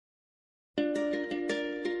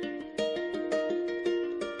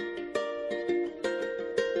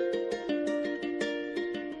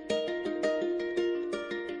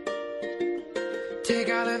Take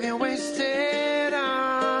all of your wasted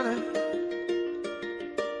honor,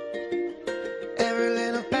 every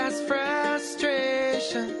little past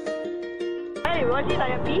frustration. Hey, what's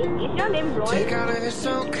Hidayat? Is your name Roy? Take all of your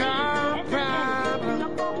so-called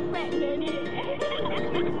problems,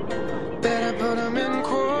 better put them in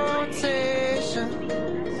quotation.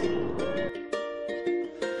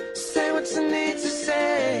 Say what you need to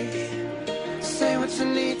say, say what you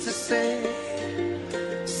need to say,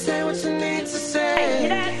 say what you need to say.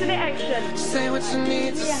 Hidayat to the action. Say what you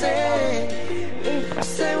need to say,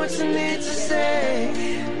 say what you need to say,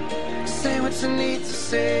 say what you need to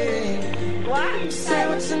say. What? Say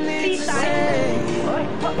what you need to say,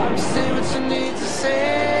 say what you need to say.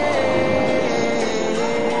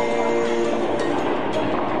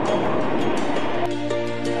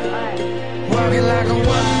 Walking like a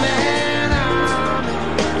one-man army,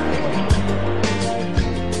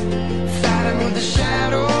 fighting with the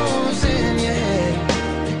shadows in your head,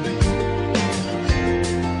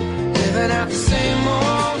 living out the same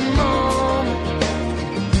old moment,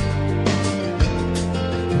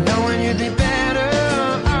 knowing you'd be better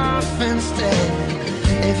off instead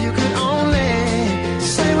if you could only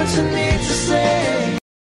say what you need to say.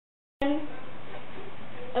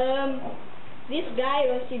 This guy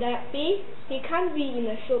was Hidayat. He can't be in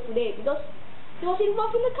the show today because he was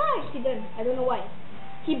involved in the car accident. I don't know why.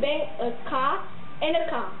 He banged a car and a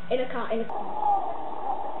car and a car and a car.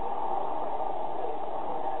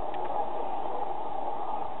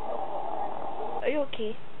 Are you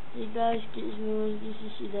okay? Hey guys, KidsNoose, this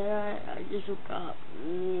is Hidayat. I just woke up.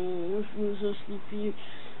 I feel so sleepy.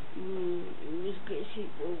 Just get sick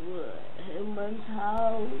over Herman's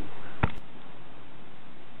house.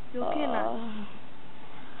 You okay now?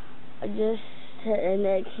 I just had an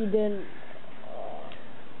accident.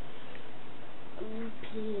 I'm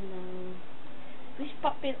okay now. Which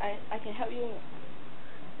part pain I can help you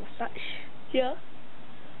massage here?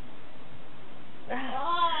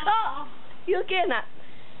 Oh, you okay now?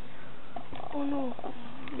 Oh no,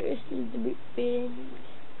 there's a little bit pain.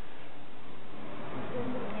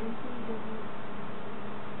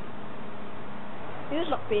 It's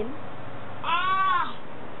not pain. Ah!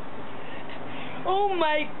 Oh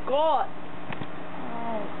my god!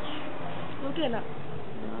 Ouch. Okay now.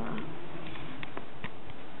 Yeah.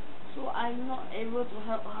 So I'm not able to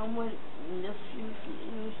help Harmon in the few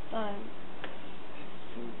KidsNoose time.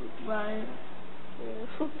 So goodbye.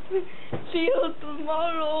 See you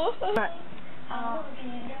tomorrow.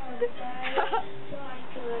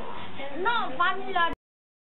 Not funny lah.